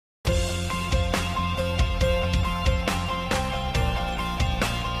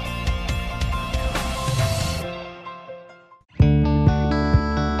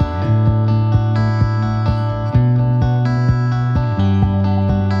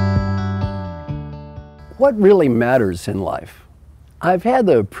What really matters in life? I've had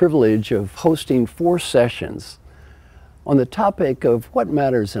the privilege of hosting 4 sessions on the topic of what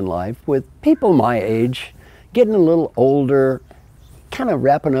matters in life with people my age, getting a little older, kind of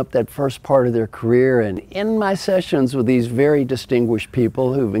wrapping up that first part of their career. And in my sessions with these very distinguished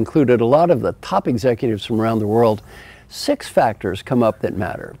people who've included a lot of the top executives from around the world, 6 factors come up that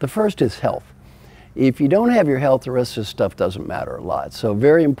matter. The first is health. If you don't have your health, the rest of the stuff doesn't matter a lot. So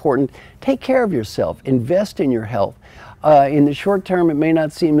very important, take care of yourself, invest in your health. In the short term, it may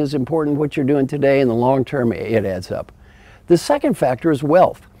not seem as important what you're doing today. In the long term, it adds up. The second factor is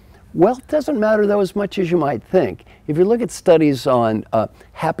wealth. Wealth doesn't matter though as much as you might think. If you look at studies on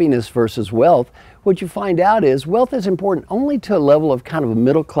happiness versus wealth, what you find out is wealth is important only to a level of kind of a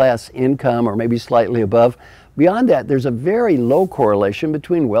middle class income or maybe slightly above. Beyond that, there's a very low correlation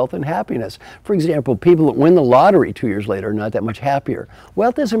between wealth and happiness. For example, people that win the lottery 2 years later are not that much happier.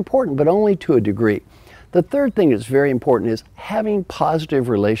 Wealth is important, but only to a degree. The third thing that's very important is having positive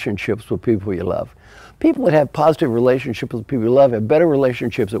relationships with people you love. People that have positive relationships with people you love have better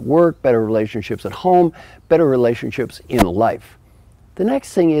relationships at work, better relationships at home, better relationships in life. The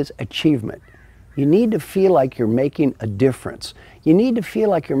next thing is achievement. You need to feel like you're making a difference. You need to feel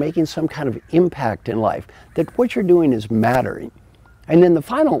like you're making some kind of impact in life, that what you're doing is mattering. And then the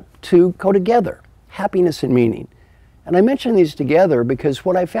final 2 go together, happiness and meaning. And I mention these together because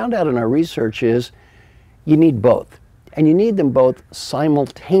what I found out in our research is you need both, and you need them both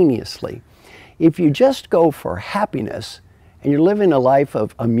simultaneously. If you just go for happiness and you're living a life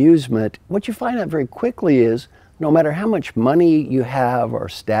of amusement, what you find out very quickly is no matter how much money you have or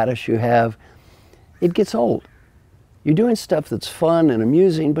status you have, it gets old. You're doing stuff that's fun and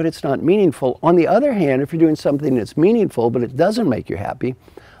amusing, but it's not meaningful. On the other hand, if you're doing something that's meaningful, but it doesn't make you happy,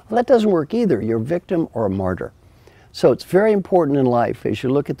 well, that doesn't work either. You're a victim or a martyr. So it's very important in life, as you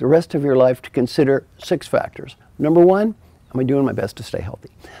look at the rest of your life, to consider 6 factors. Number 1, am I doing my best to stay healthy?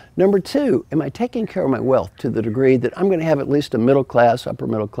 Number 2, am I taking care of my wealth to the degree that I'm going to have at least a middle class, upper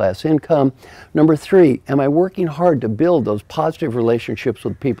middle class income? Number 3, am I working hard to build those positive relationships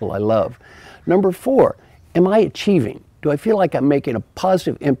with people I love? Number 4, am I achieving? Do I feel like I'm making a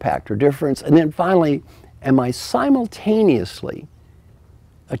positive impact or difference? And then finally, am I simultaneously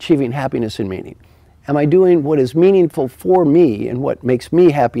achieving happiness and meaning? Am I doing what is meaningful for me and what makes me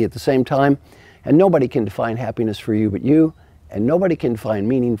happy at the same time? And nobody can define happiness for you but you, and nobody can define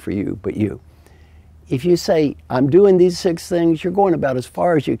meaning for you but you. If you say, I'm doing these 6 things, you're going about as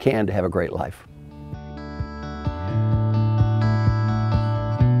far as you can to have a great life.